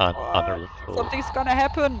 Very honorable. Something's gonna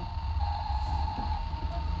happen.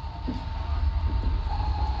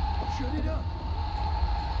 Shut it up.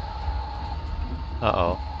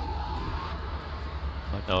 Uh-oh.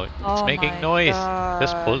 Oh no, it's Oh making my noise.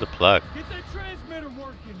 Just pull the plug. Get that transmitter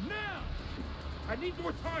working now. I need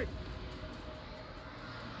more time.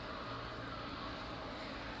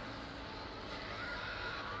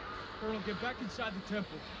 Colonel, get back inside the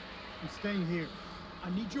temple. I'm staying here. I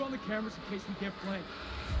need you on the cameras in case we get flanked.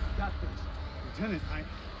 Got this. Lieutenant,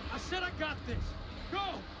 I said I got this. Go!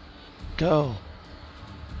 Go.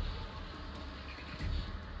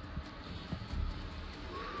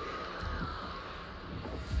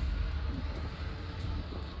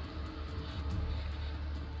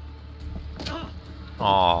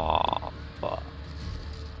 Aww, fuck.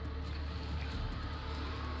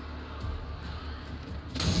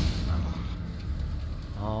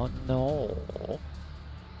 Oh no.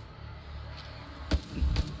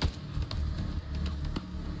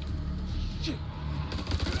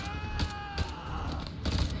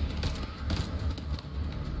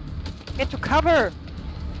 Get to cover.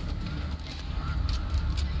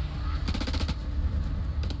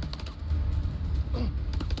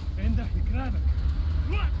 Enda, grab it.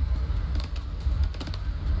 What?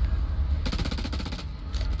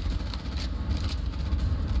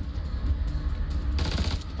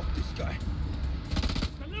 Fuck this guy.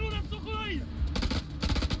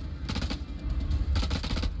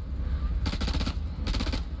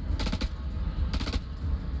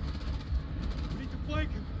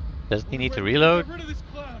 Doesn't he need to reload? Get rid of this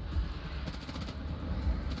cloud.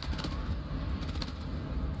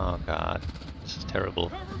 Oh god, this is terrible.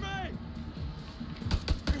 Cover me.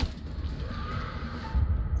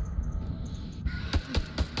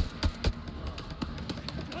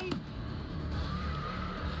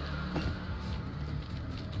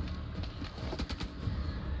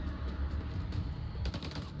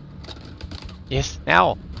 Yes,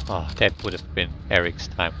 now! Oh, that would have been Eric's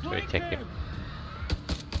time to attack him.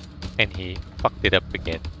 And he fucked it up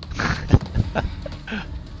again.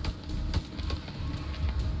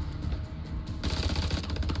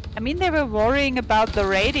 I mean, they were worrying about the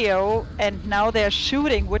radio, and now they're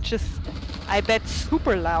shooting, which is, I bet,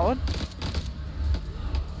 super loud.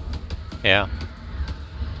 Yeah.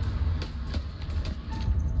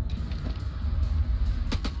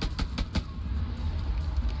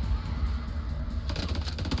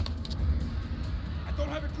 I don't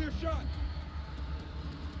have a clear shot.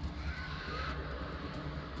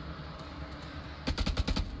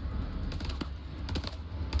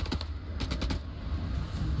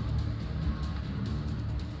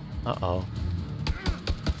 Uh-oh.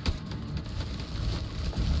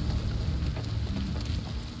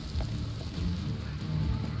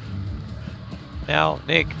 Now,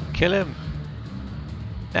 Nick, kill him!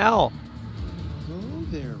 Now! Hello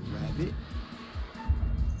there, rabbit.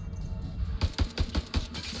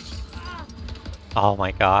 Oh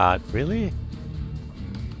my god, really?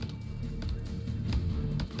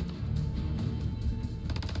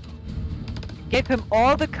 Gave him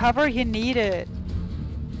all the cover he needed.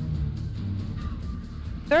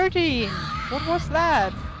 13! What was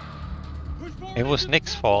that? It was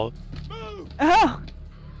Nick's fault. Oh!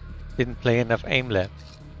 Didn't play enough aim left.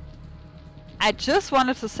 I just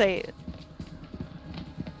wanted to say it.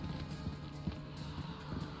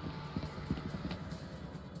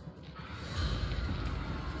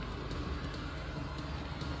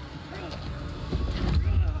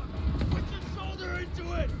 Put your shoulder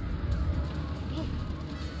into it.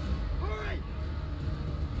 Hurry!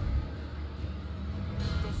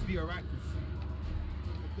 Just the accuracy.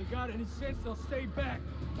 If they got any sense, they'll stay back.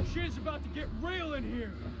 Shit's about to get real in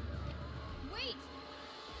here. Wait!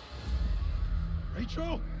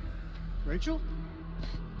 Rachel? Rachel?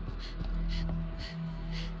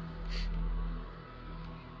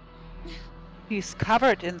 He's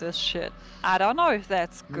covered in this shit. I don't know if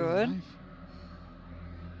that's good.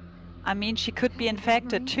 I mean, she could be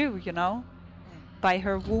infected too, you know? By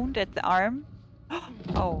her wound at the arm.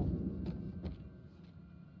 Oh.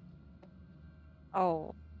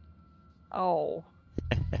 Oh. Oh.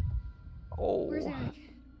 Where's Oh. Eric?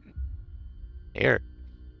 Here.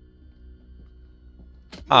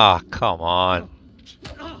 Ah, come on.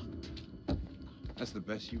 That's the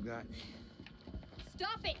best you got?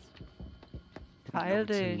 Stop it!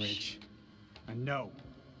 childish. I know.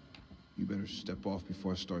 You better step off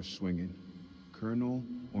before I start swinging. Colonel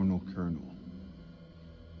or no colonel?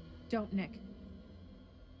 Don't, Nick.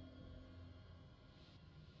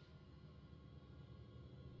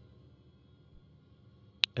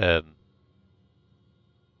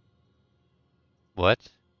 What?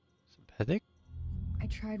 Sympathetic? I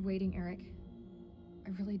tried waiting, Eric. I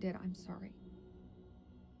really did. I'm sorry.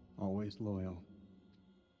 Always loyal.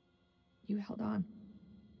 You held on.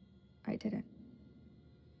 I didn't.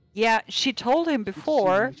 Yeah, she told him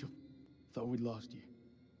before. Rachel. Thought we'd lost you.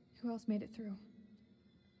 Who else made it through?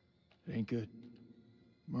 It ain't good.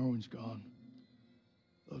 Merwin's gone.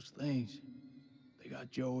 Those things. They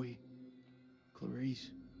got Joey,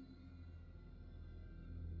 Clarice.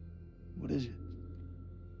 What is it?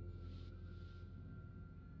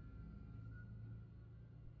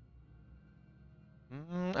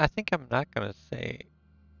 I think I'm not gonna say.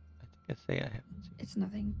 I think I say I haven't seen. It's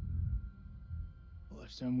nothing. The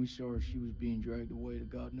last time we saw her, she was being dragged away to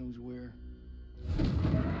God knows where.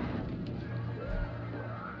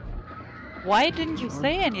 Why didn't you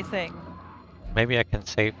say anything? Maybe I can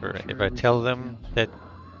save her. If I tell them that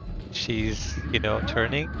she's, you know,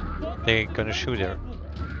 turning, they're gonna shoot her.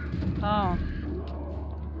 Oh.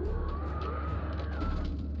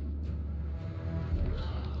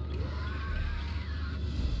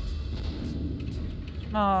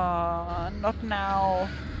 Oh, not now.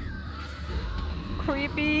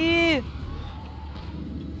 Creepy. We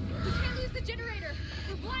can't lose the generator.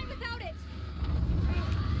 We're blind without it.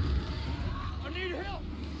 I need help.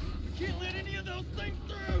 We can't let any of those things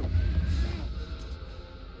through.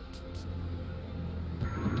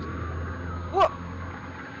 What?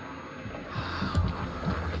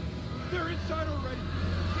 They're inside already.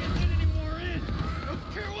 Can't get any more in. Don't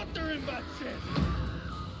care what their invite says.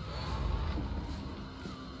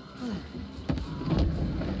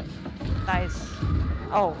 Nice.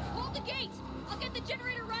 Oh. Hold the gate. I'll get the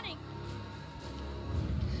generator running.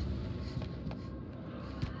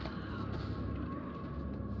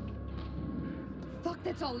 Fuck,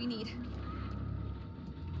 that's all we need.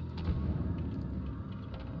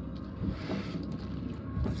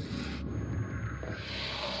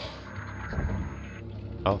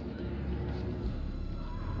 Oh.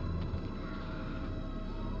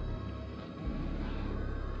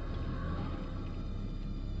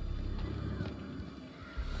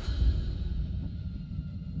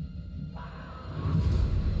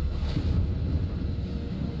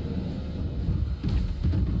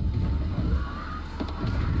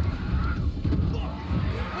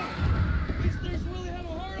 These things really have a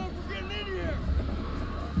hard on for getting in here.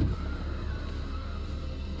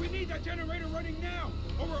 We need that generator running now,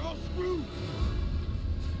 or we're all screwed.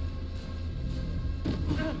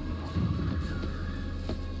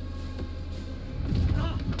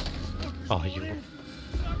 Oh, you.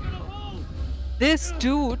 This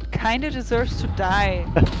dude kinda deserves to die.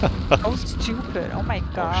 So stupid. Oh my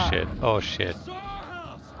god. Oh shit. Oh shit.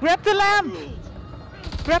 Grab the lamp!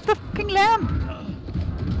 Grab the fucking lamp!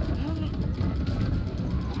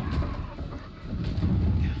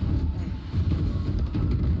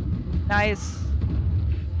 Nice. Is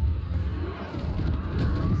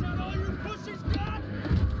that all you pussies got?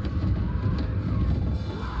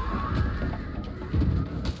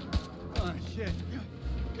 Oh shit.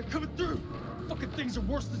 They're coming through. Fucking things are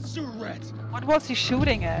worse than sewer rats. What was he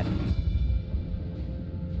shooting at?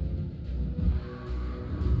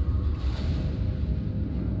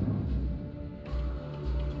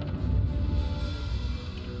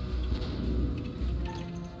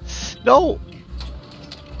 No!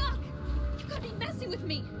 Fuck! You gotta be messing with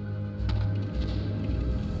me.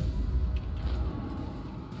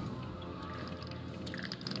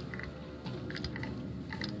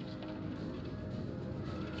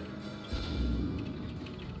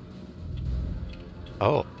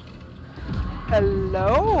 Oh.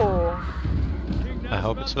 Hello? I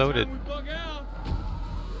hope it's loaded. We bug out.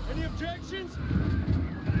 Any objections?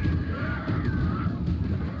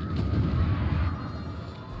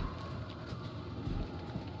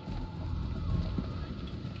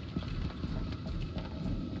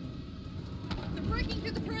 They're breaking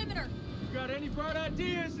through the perimeter. You got any bright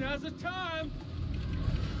ideas? Now's the time.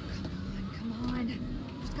 Come on.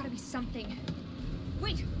 There's gotta be something.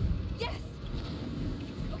 Wait! Yes!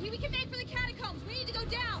 Okay, we can make for the catacombs. We need to go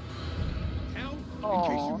down. Town? In Oh,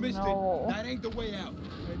 case you missed no. it, that ain't the way out.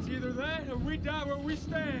 It's either that or we die where we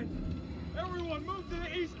stand. Everyone move to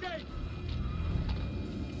the east gate.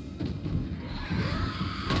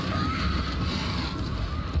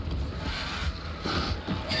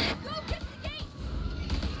 Go get the gate!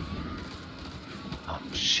 Oh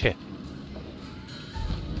shit.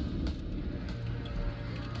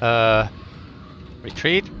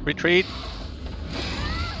 Retreat, retreat.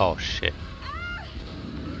 Oh shit.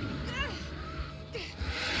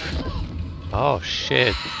 Oh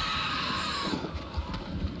shit.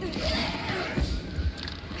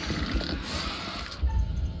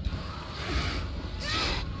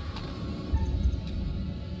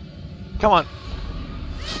 Come on.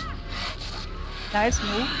 Nice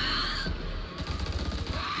move.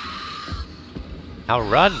 Now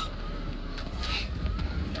run.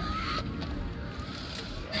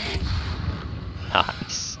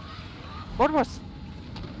 Nice. What was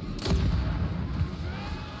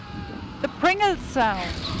the Pringles sound?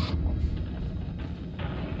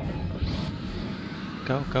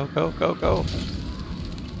 Go, go, go, go, go.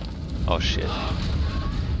 Oh shit.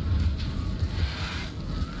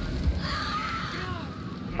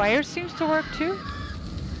 Fire seems to work too.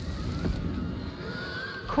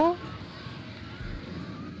 Cool.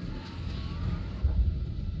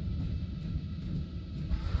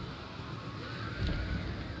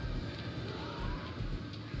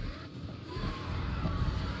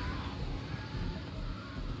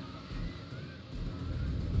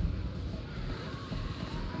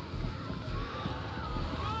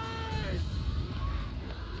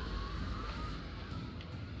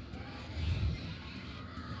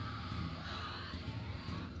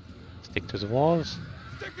 Stick to the walls.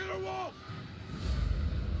 Stick to the wall!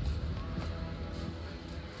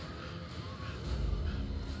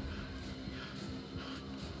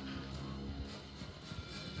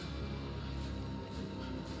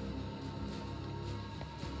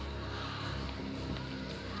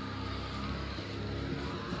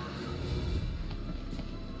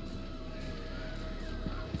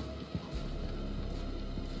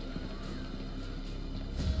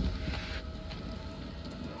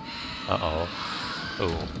 Uh-oh.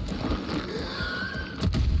 Oh.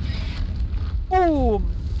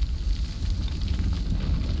 Boom.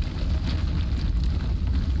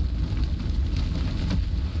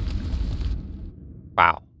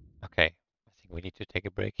 Wow. Okay. I think we need to take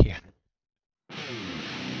a break here.